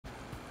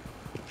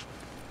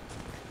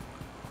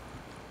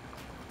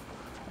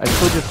I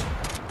could just...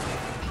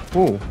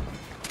 Ooh.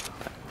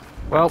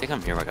 Well, I think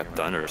I'm hearing like a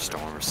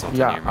thunderstorm or something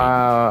yeah, near me.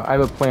 I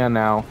have a plan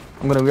now.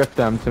 I'm gonna rip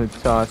them to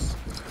us.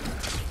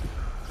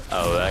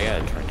 Oh, I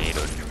got a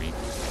tornado near me.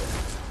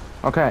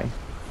 Okay.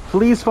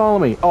 Please follow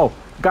me. Oh,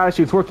 gosh,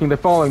 it's working. They're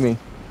following me.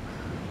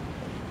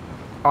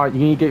 Alright, you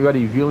need to get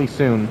ready really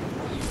soon.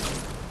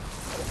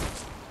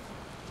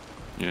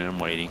 Yeah, I'm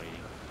waiting.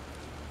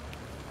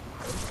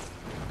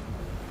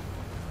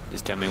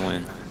 Just tell me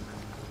when.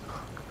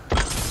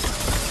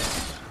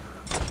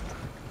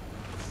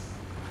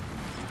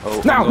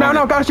 Oh, Now,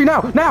 Gadashi,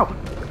 now!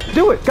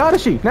 Do it,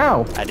 Gadashi,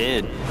 now! I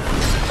did.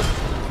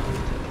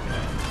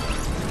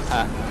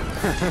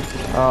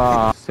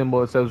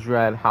 Symbol that says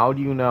red. How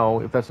do you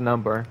know if that's a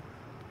number?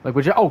 Like,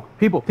 would you? Oh,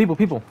 people!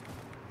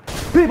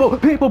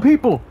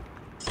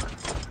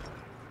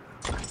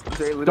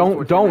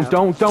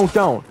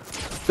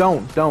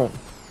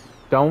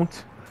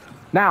 Don't.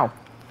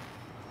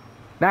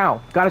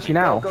 Now, Gadashi,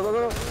 now.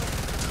 Go.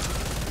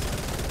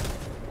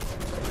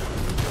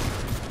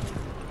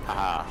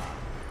 Haha.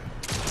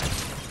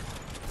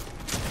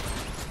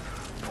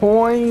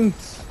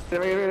 Points.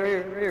 Right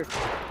here.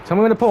 Tell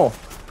me when to pull.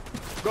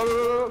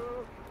 Go.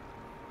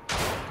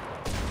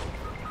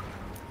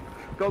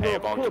 Hey, I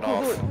bonked it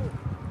off.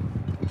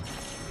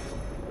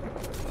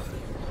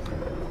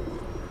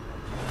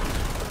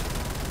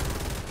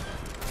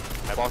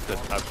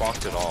 I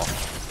blocked it off.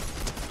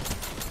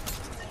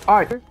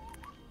 Alright.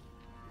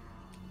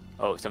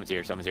 Oh, someone's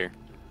here.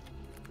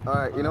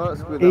 Alright, you know what?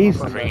 Screw East.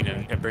 that.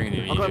 I'm bringing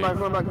in I'm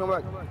coming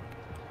back.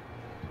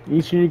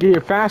 You should get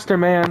it faster,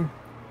 man.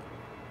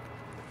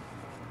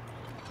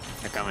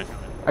 They're coming.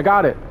 I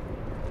got it.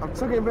 I'm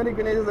taking as many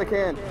grenades as I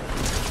can.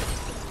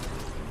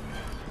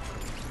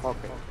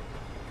 Okay.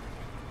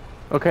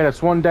 Okay,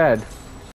 that's one dead.